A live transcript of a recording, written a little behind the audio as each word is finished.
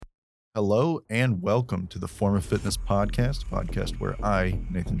Hello and welcome to the Form of Fitness podcast where I,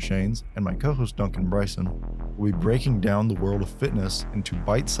 Nathan Shanes, and my co-host Duncan Bryson will be breaking down the world of fitness into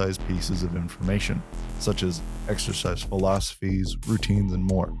bite-sized pieces of information, such as exercise philosophies, routines, and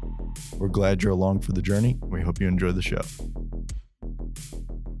more. We're glad you're along for the journey, and we hope you enjoy the show.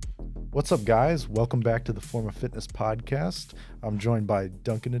 What's up, guys? Welcome back to the Form of Fitness podcast. I'm joined by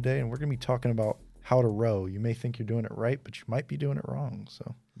Duncan today, and we're going to be talking about how to row. You may think you're doing it right, but you might be doing it wrong.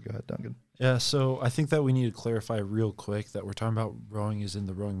 So go ahead, Duncan. Yeah, so I think that we need to clarify real quick that we're talking about rowing is in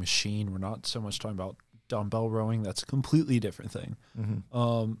the rowing machine. We're not so much talking about dumbbell rowing. That's a completely different thing.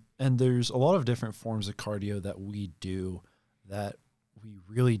 Mm-hmm. And there's a lot of different forms of cardio that we do that we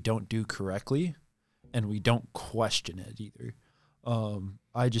really don't do correctly, and we don't question it either.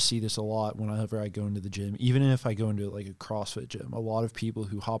 I just see this a lot whenever I go into the gym. Even if I go into like a CrossFit gym, a lot of people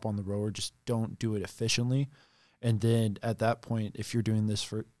who hop on the rower just don't do it efficiently. And then at that point, if you're doing this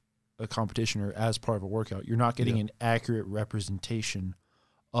for a competition or as part of a workout, you're not getting an accurate representation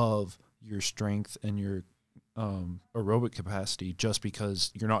of your strength and your aerobic capacity just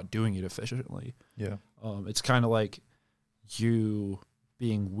because you're not doing it efficiently. Yeah. It's kind of like you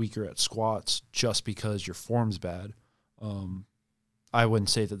being weaker at squats just because your form's bad. I wouldn't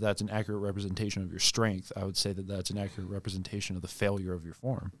say that that's an accurate representation of your strength. I would say that that's an accurate representation of the failure of your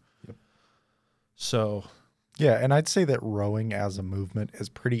form. Yep. So, yeah, and I'd say that rowing as a movement is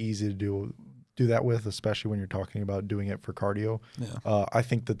pretty easy to do that with, especially when you're talking about doing it for cardio. Yeah. I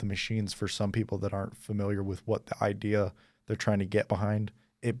think that the machines, for some people that aren't familiar with what the idea they're trying to get behind,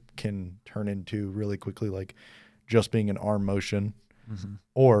 it can turn into really quickly like just being an arm motion, mm-hmm.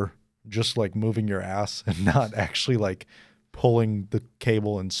 or just like moving your ass and not actually like pulling the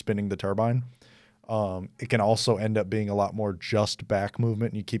cable and spinning the turbine. It can also end up being a lot more just back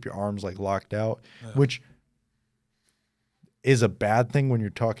movement, and you keep your arms like locked out, which is a bad thing when you're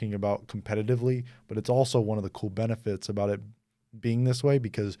talking about competitively, but it's also one of the cool benefits about it being this way,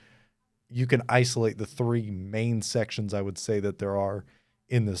 because you can isolate the three main sections, I would say, that there are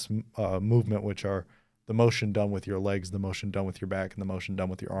in this movement, which are the motion done with your legs, the motion done with your back, and the motion done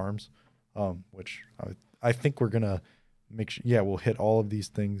with your arms, which I think we're going to we'll hit all of these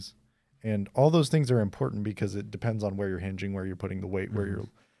things, and all those things are important because it depends on where you're hinging, where you're putting the weight, where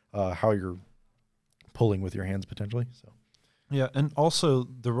you're, how you're pulling with your hands potentially. So, yeah, and also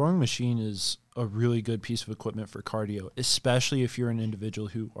the rowing machine is a really good piece of equipment for cardio, especially if you're an individual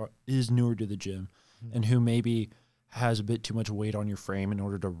who is newer to the gym, mm-hmm. and who maybe has a bit too much weight on your frame in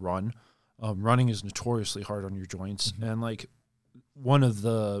order to run. Running is notoriously hard on your joints, mm-hmm. and like one of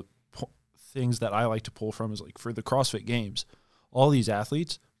the things that I like to pull from is like for the CrossFit Games, all these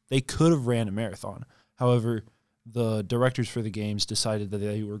athletes, they could have ran a marathon. However, the directors for the games decided that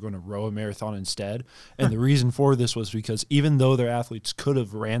they were going to row a marathon instead. And the reason for this was because even though their athletes could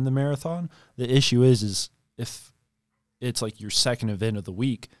have ran the marathon, the issue is if it's like your second event of the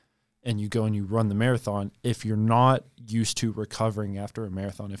week and you go and you run the marathon, if you're not used to recovering after a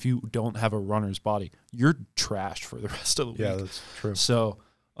marathon, if you don't have a runner's body, you're trashed for the rest of the week. Yeah, that's true. So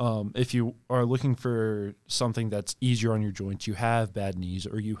if you are looking for something that's easier on your joints, you have bad knees,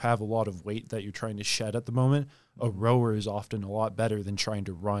 or you have a lot of weight that you're trying to shed at the moment, a rower is often a lot better than trying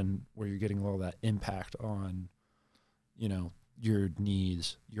to run where you're getting all that impact on, your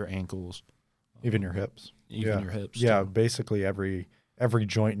knees, your ankles. Even your hips. Your hips. Yeah, too. Basically every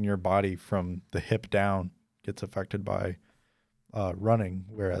joint in your body from the hip down gets affected by running,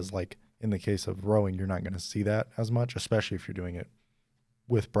 whereas like in the case of rowing, you're not going to see that as much, especially if you're doing it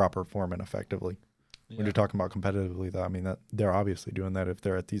with proper form and effectively. Yeah. When you're talking about competitively, though, I mean that they're obviously doing that if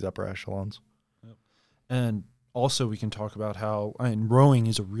they're at these upper echelons. Yep. And also we can talk about how rowing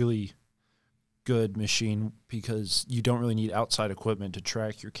is a really good machine because you don't really need outside equipment to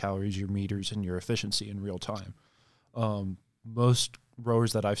track your calories, your meters, and your efficiency in real time. Most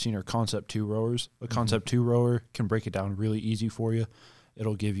rowers that I've seen are Concept 2 rowers. A Concept 2 rower can break it down really easy for you.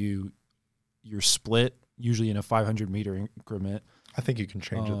 It'll give you your split, usually in a 500-meter increment. I think you can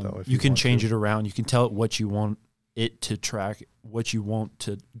change it, though. If you can change it around. You can tell it what you want it to track, what you want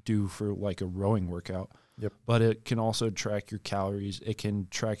to do for like a rowing workout. Yep. But it can also track your calories. It can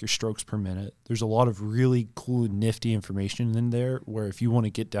track your strokes per minute. There's a lot of really cool, nifty information in there where if you want to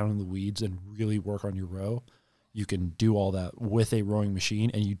get down in the weeds and really work on your row, you can do all that with a rowing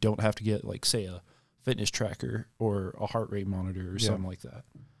machine, and you don't have to get, like, say, a fitness tracker or a heart rate monitor or something like that.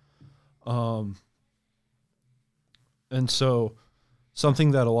 And so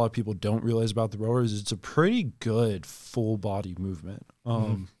something that a lot of people don't realize about the rower is it's a pretty good full body movement.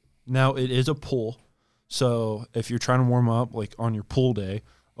 Now, it is a pull. So if you're trying to warm up, like on your pull day,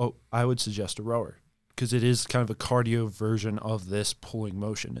 I would suggest a rower. because it is kind of a cardio version of this pulling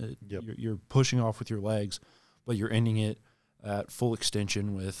motion. You're pushing off with your legs, but you're ending it at full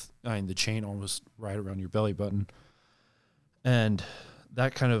extension with the chain almost right around your belly button. And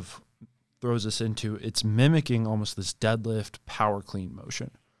that kind of throws us into, it's mimicking almost this deadlift power clean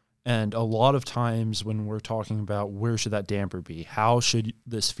motion. And a lot of times when we're talking about where should that damper be, how should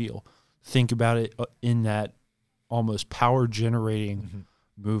this feel, think about it in that almost power generating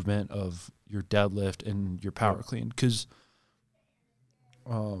movement of your deadlift and your power clean, because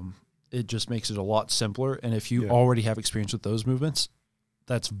it just makes it a lot simpler. And if you already have experience with those movements,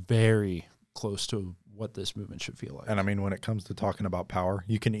 that's very close to what this movement should feel like. And I mean, when it comes to talking about power,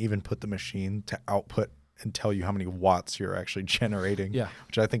 you can even put the machine to output and tell you how many watts you're actually generating,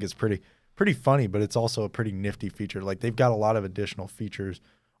 which I think is pretty funny, but it's also a pretty nifty feature. Like, they've got a lot of additional features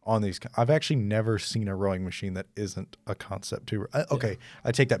on these. I've actually never seen a rowing machine that isn't a Concept 2. Okay,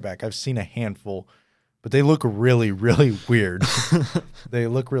 I take that back. I've seen a handful, but they look really, really weird. They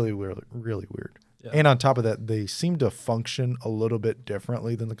look really weird, really weird. Yeah. And on top of that, they seem to function a little bit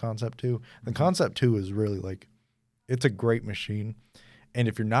differently than the Concept 2. The Concept 2 is really like, it's a great machine. And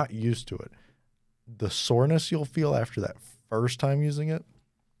if you're not used to it, the soreness you'll feel after that first time using it,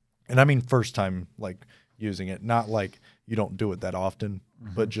 and I mean first time like using it, not like you don't do it that often,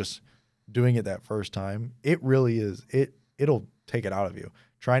 but just doing it that first time, it really is, it'll take it out of you.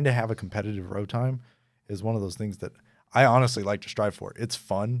 Trying to have a competitive row time is one of those things that I honestly like to strive for. It's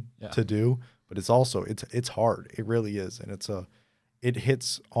fun to do, but it's also, it's hard. It really is. And it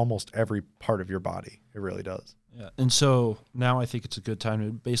hits almost every part of your body. It really does. Yeah. And so now I think it's a good time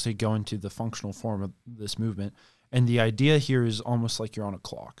to basically go into the functional form of this movement. And the idea here is almost like you're on a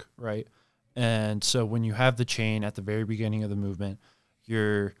clock, right? And so when you have the chain at the very beginning of the movement,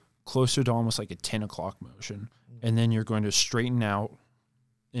 you're closer to almost like a 10 o'clock motion. And then you're going to straighten out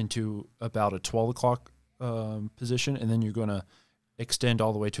into about a 12 o'clock position. And then you're going to extend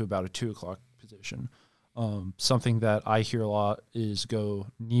all the way to about a 2 o'clock position. Something that I hear a lot is go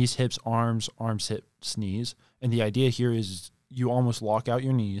knees, hips, arms, hips, knees. And the idea here is you almost lock out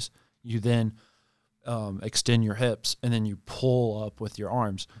your knees. You then extend your hips, and then you pull up with your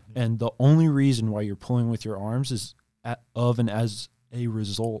arms. And the only reason why you're pulling with your arms is as a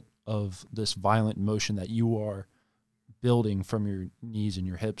result of this violent motion that you are building from your knees and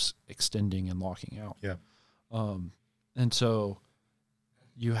your hips extending and locking out. Yeah. And so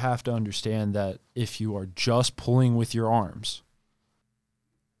you have to understand that if you are just pulling with your arms,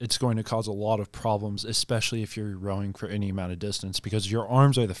 it's going to cause a lot of problems, especially if you're rowing for any amount of distance, because your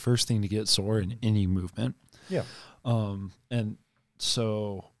arms are the first thing to get sore in any movement. Yeah. And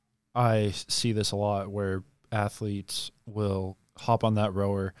so I see this a lot where athletes will hop on that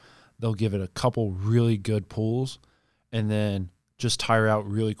rower, they'll give it a couple really good pulls, and then just tire out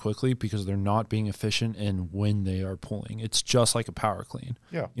really quickly because they're not being efficient in when they are pulling. It's just like a power clean.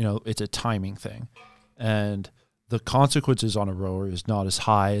 Yeah. It's a timing thing. And the consequences on a rower is not as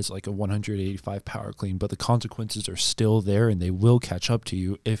high as like a 185 power clean, but the consequences are still there, and they will catch up to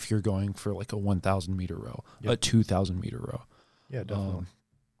you if you're going for like a 1,000 meter row, a 2,000 meter row. Yeah, definitely.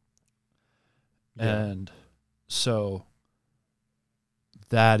 And so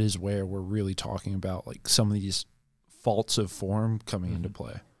that is where we're really talking about like some of these faults of form coming into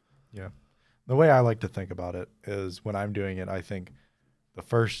play. Yeah. The way I like to think about it is when I'm doing it, I think the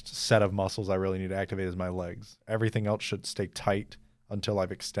first set of muscles I really need to activate is my legs. Everything else should stay tight until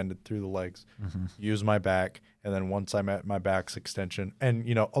I've extended through the legs. Use my back, and then once I'm at my back's extension, and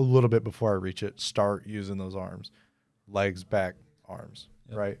a little bit before I reach it, start using those arms. Legs, back, arms,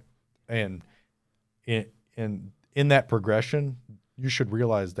 right? And in that progression, you should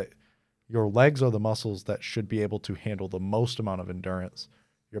realize that your legs are the muscles that should be able to handle the most amount of endurance.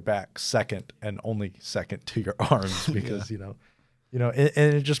 Your back second, and only second to your arms, because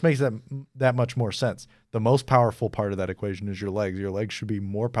and it just makes that much more sense. The most powerful part of that equation is your legs. Your legs should be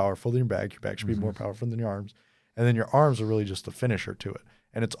more powerful than your back. Your back should be more powerful than your arms. And then your arms are really just the finisher to it.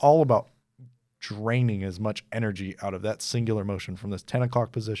 And it's all about draining as much energy out of that singular motion from this 10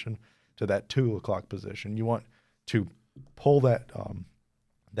 o'clock position to that 2 o'clock position. You want to pull that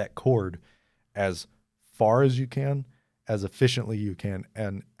cord as far as you can, as efficiently you can,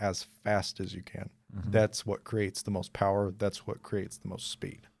 and as fast as you can. That's what creates the most power. That's what creates the most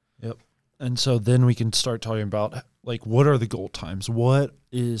speed. Yep. And so then we can start talking about, like, what are the goal times? What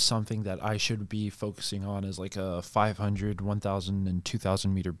is something that I should be focusing on as like a 500, 1,000, and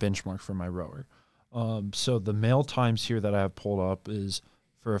 2,000 meter benchmark for my rower? So the male times here that I have pulled up is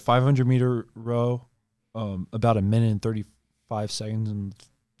for a 500 meter row, about a minute and 35 seconds and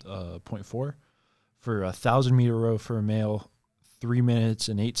 0.4. For a 1,000 meter row for a male, 3 minutes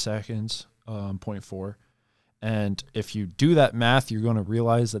and 8 seconds. 0.4. And if you do that math, you're going to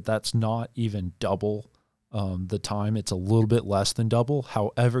realize that that's not even double the time. It's a little bit less than double.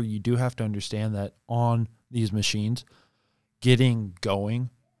 However, you do have to understand that on these machines, getting going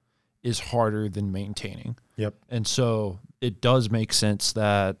is harder than maintaining. Yep. And so it does make sense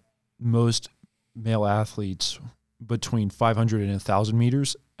that most male athletes between 500 and 1,000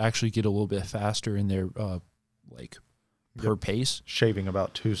 meters actually get a little bit faster in their per pace. Shaving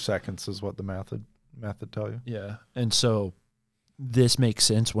about 2 seconds is what the method tell you. Yeah. And so this makes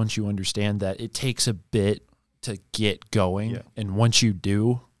sense once you understand that it takes a bit to get going. Yeah. And once you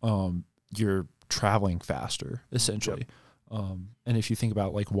do, you're traveling faster, essentially. Yep. And if you think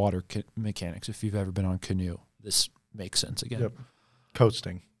about like water mechanics, if you've ever been on canoe, this makes sense again. Yep.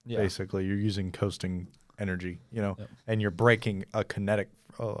 Coasting, basically. You're using coasting energy, Yep. and you're breaking a kinetic,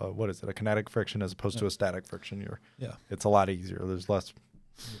 a kinetic friction as opposed to a static friction. It's a lot easier. There's less,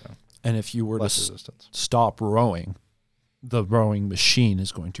 and if you were to resistance. Stop rowing, the rowing machine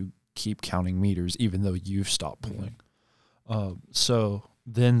is going to keep counting meters even though you've stopped pulling. So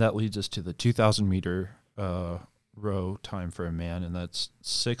then that leads us to the 2,000 meter row time for a man, and that's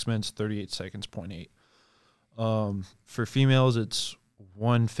 6 minutes, 38 seconds, 0.8. For females, it's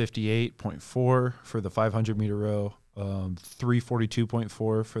 158.4 for the 500 meter row, 342.4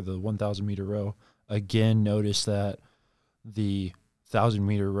 for the 1,000 meter row. Again, notice that the 1,000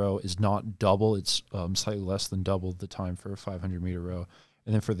 meter row is not double. It's slightly less than double the time for a 500 meter row.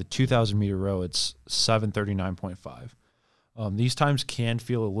 And then for the 2,000 meter row, it's 739.5. These times can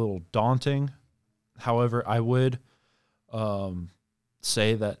feel a little daunting. However, I would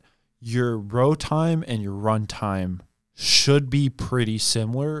say that your row time and your run time should be pretty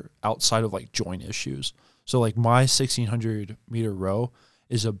similar outside of like joint issues. So like my 1,600 meter row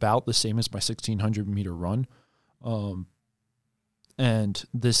is about the same as my 1,600 meter run. And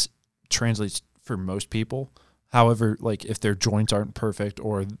this translates for most people. However, like if their joints aren't perfect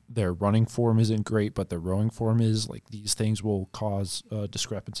or their running form isn't great, but their rowing form is, like these things will cause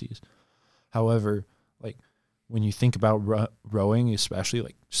discrepancies. However, like when you think about rowing, especially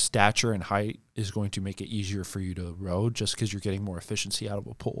like stature and height is going to make it easier for you to row just because you're getting more efficiency out of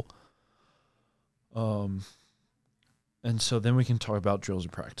a pull. And so then we can talk about drills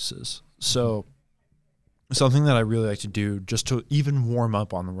and practices. So something that I really like to do just to even warm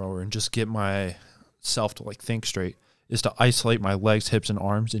up on the rower and just get myself to like think straight is to isolate my legs, hips, and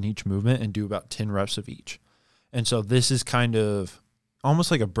arms in each movement and do about 10 reps of each. And so this is kind of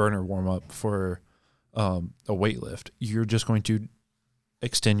almost like a burner warm up for a weight lift. You're just going to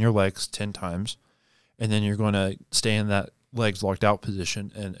extend your legs 10 times, and then you're going to stay in that legs locked out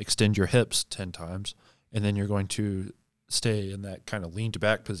position and extend your hips 10 times, and then you're going to stay in that kind of lean to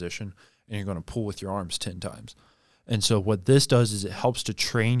back position, and you're going to pull with your arms 10 times. And so what this does is it helps to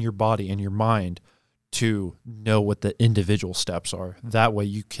train your body and your mind to know what the individual steps are. That way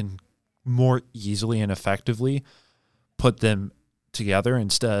you can more easily and effectively put them together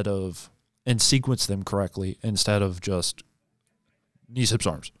and sequence them correctly instead of just knees, hips,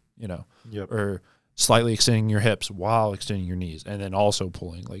 arms, or slightly extending your hips while extending your knees and then also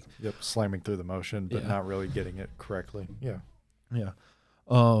pulling slamming through the motion, but not really getting it correctly.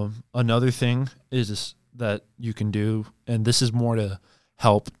 Another thing is that you can do, and this is more to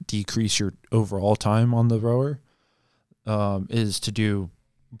help decrease your overall time on the rower, is to do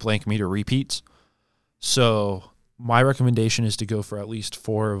blank meter repeats. So my recommendation is to go for at least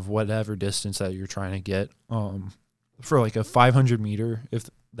 4 of whatever distance that you're trying to get. For like a 500 meter, if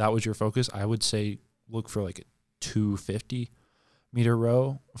that was your focus, I would say look for like a 250 meter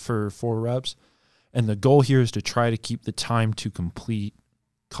row for 4 reps. And the goal here is to try to keep the time to complete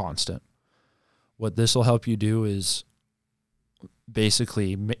constant. What this will help you do is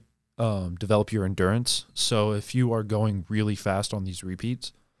basically develop your endurance. So if you are going really fast on these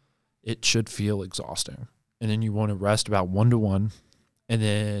repeats, it should feel exhausting. And then you want to rest about 1 to 1 and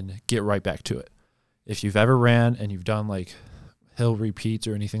then get right back to it. If you've ever ran and you've done like hill repeats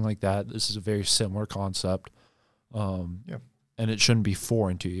or anything like that, this is a very similar concept. And it shouldn't be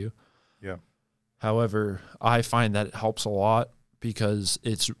foreign to you. Yeah. However, I find that it helps a lot because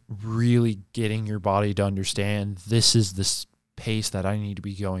it's really getting your body to understand this is the pace that I need to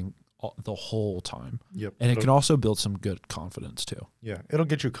be going the whole time. Yep. And it can also build some good confidence too. Yeah. It'll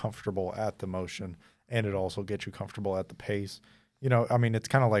get you comfortable at the motion, and it also gets you comfortable at the pace. It's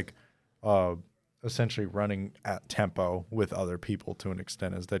kind of like essentially running at tempo with other people to an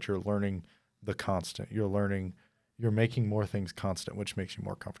extent, is that you're learning the constant. You're making more things constant, which makes you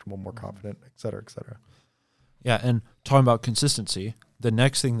more comfortable, more confident, et cetera, et cetera. Yeah, and talking about consistency, the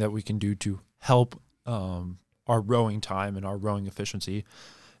next thing that we can do to help our rowing time and our rowing efficiency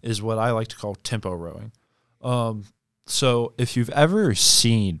is what I like to call tempo rowing. So if you've ever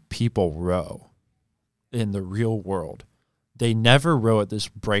seen people row in the real world, they never row at this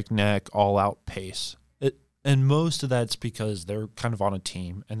breakneck, all-out pace. And most of that's because they're kind of on a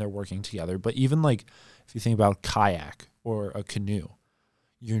team and they're working together. But even like if you think about a kayak or a canoe,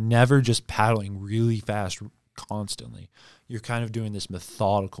 you're never just paddling really fast constantly. You're kind of doing this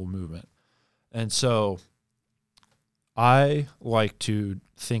methodical movement. And so I like to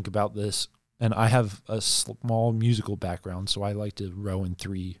think about this, and I have a small musical background, so I like to row in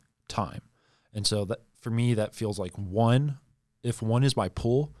 3 time. And so that for me, that feels like 1. If 1 is my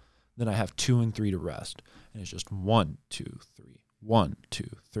pull, then I have 2 and 3 to rest. And it's just 1, 2, 3, 1, 2,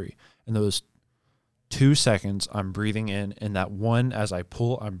 3. And those 2 seconds, I'm breathing in, and that 1, as I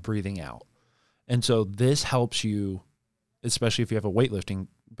pull, I'm breathing out. And so this helps you, especially if you have a weightlifting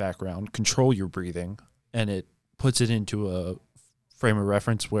background, control your breathing, and it puts it into a frame of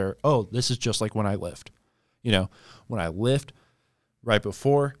reference where, oh, this is just like when I lift. You know, when I lift, right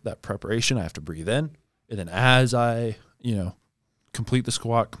before that preparation, I have to breathe in. And then as I, complete the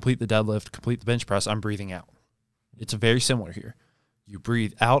squat, complete the deadlift, complete the bench press, I'm breathing out. It's very similar here. You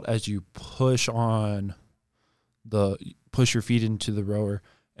breathe out as you push your feet into the rower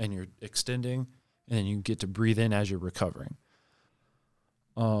and you're extending, and then you get to breathe in as you're recovering.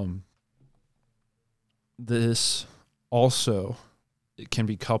 This also, it can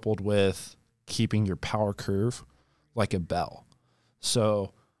be coupled with keeping your power curve like a bell.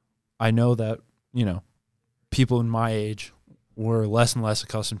 So I know that, people in my age were less and less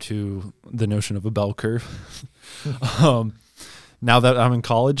accustomed to the notion of a bell curve. Now that I'm in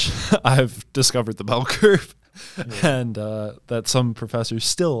college, I've discovered the bell curve, and that some professors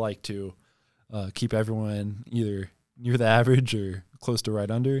still like to keep everyone either near the average or close to right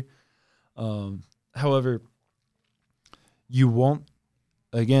under. However, you won't,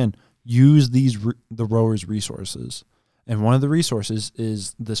 again, use the rower's resources. And one of the resources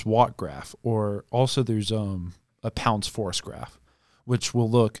is this watt graph, or also there's a pounds force graph, which will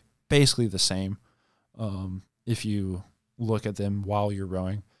look basically the same if you look at them while you're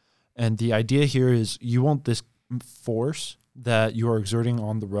rowing. And the idea here is you want this force that you are exerting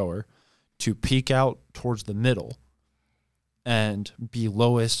on the rower to peak out towards the middle and be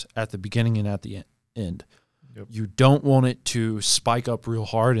lowest at the beginning and at the end. Yep. You don't want it to spike up real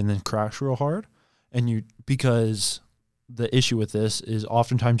hard and then crash real hard. Because the issue with this is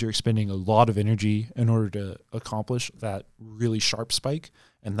oftentimes you're expending a lot of energy in order to accomplish that really sharp spike,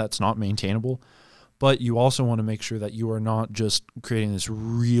 and that's not maintainable. But you also want to make sure that you are not just creating this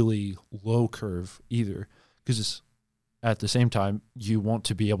really low curve either, because at the same time, you want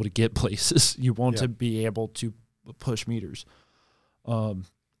to be able to get places. You want to be able to push meters.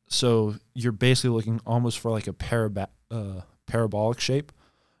 So you're basically looking almost for like a parabolic shape,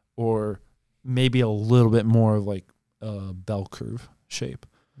 or maybe a little bit more of like a bell curve shape.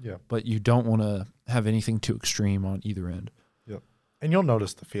 Yeah. But you don't want to have anything too extreme on either end. Yep. And you'll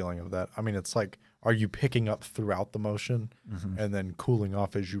notice the feeling of that. I mean, it's like, are you picking up throughout the motion and then cooling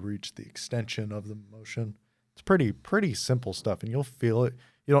off as you reach the extension of the motion? It's pretty simple stuff, and you'll feel it.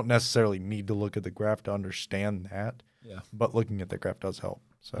 You don't necessarily need to look at the graph to understand that. Yeah. But looking at the graph does help.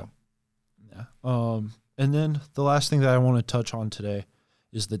 So. Yeah. And then the last thing that I want to touch on today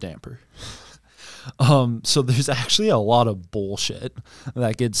is the damper. So there's actually a lot of bullshit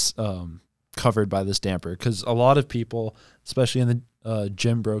that gets covered by this damper, because a lot of people, especially in the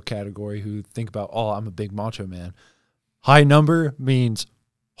gym bro category, who think about, oh, I'm a big macho man. High number means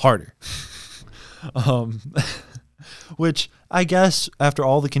harder. Which I guess after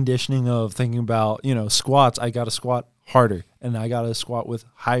all the conditioning of thinking about, squats, I got to squat harder and I got to squat with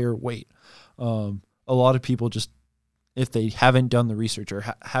higher weight. A lot of people just, if they haven't done the research or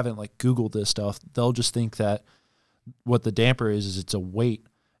haven't like Googled this stuff, they'll just think that what the damper is it's a weight,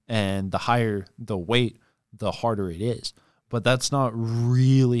 and the higher the weight, the harder it is. But that's not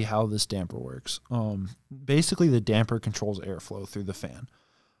really how this damper works. Basically, the damper controls airflow through the fan.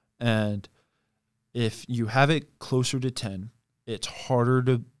 And if you have it closer to 10, it's harder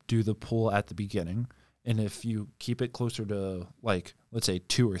to do the pull at the beginning. And if you keep it closer to, like, let's say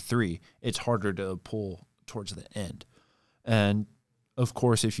 2 or 3, it's harder to pull towards the end. And, of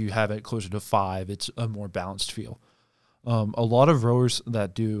course, if you have it closer to 5, it's a more balanced feel. A lot of rowers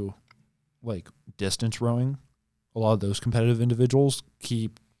that do, like, distance rowing, a lot of those competitive individuals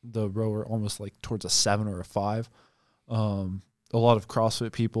keep the rower almost like towards a 7 or a 5. A lot of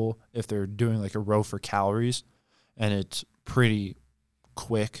CrossFit people, if they're doing like a row for calories and it's pretty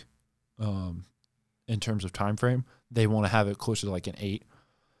quick in terms of time frame, they want to have it closer to like an 8.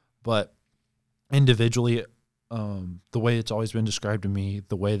 But individually, the way it's always been described to me,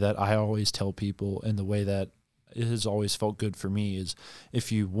 the way that I always tell people, and the way that it has always felt good for me is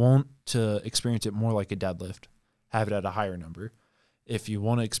if you want to experience it more like a deadlift, have it at a higher number. If you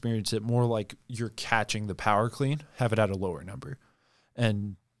want to experience it more like you're catching the power clean, have it at a lower number.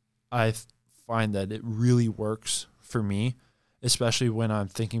 And I find that it really works for me, especially when I'm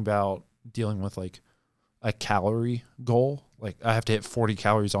thinking about dealing with like a calorie goal. Like I have to hit 40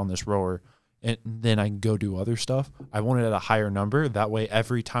 calories on this rower and then I can go do other stuff. I want it at a higher number. That way,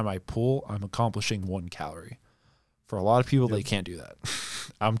 every time I pull, I'm accomplishing 1 calorie. For a lot of people, they can't do that.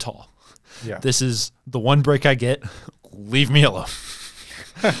 I'm tall. Yeah. This is the one break I get. Leave me alone.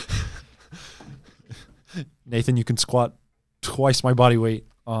 Nathan, you can squat twice my body weight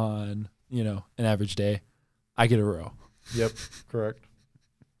on, an average day. I get a row. Yep, correct.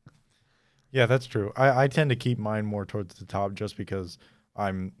 Yeah, that's true. I tend to keep mine more towards the top just because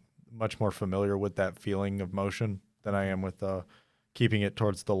I'm much more familiar with that feeling of motion than I am with keeping it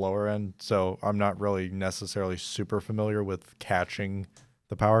towards the lower end. So I'm not really necessarily super familiar with catching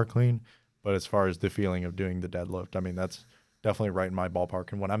the power clean. But as far as the feeling of doing the deadlift, I mean, that's definitely right in my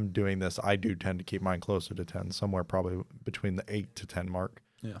ballpark. And when I'm doing this, I do tend to keep mine closer to 10, somewhere probably between the 8 to 10 mark.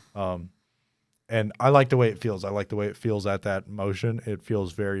 Yeah. And I like the way it feels. I like the way it feels at that motion. It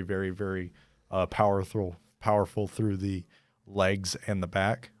feels very, very, very powerful through the legs and the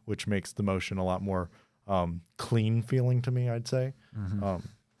back, which makes the motion a lot more clean feeling to me, I'd say. Mm-hmm.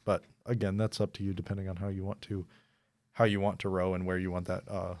 But again, that's up to you depending on how you want to row and where you want that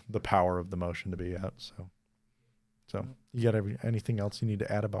the power of the motion to be at. So you got anything else you need to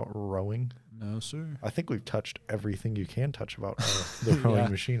add about rowing? No, sir. I think we've touched everything you can touch about the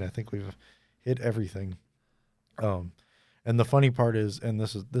rowing machine. I think we've hit everything. And the funny part is, and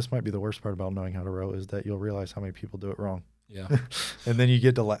this might be the worst part about knowing how to row, is that you'll realize how many people do it wrong. Yeah. And then you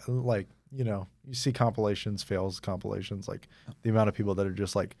get to you see fails compilations, like the amount of people that are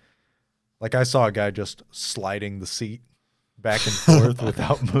just like I saw a guy just sliding the seat back and forth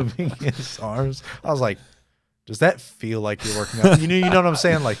without moving his arms. I was like, does that feel like you're working out? You know what I'm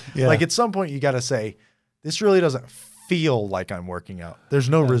saying? Like at some point you got to say, this really doesn't feel like I'm working out. There's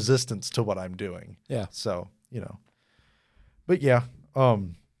no resistance to what I'm doing. Yeah. So, but yeah,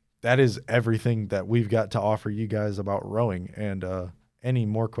 that is everything that we've got to offer you guys about rowing. And any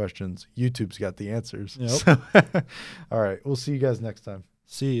more questions, YouTube's got the answers. Yep. So, all right. We'll see you guys next time.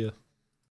 See ya.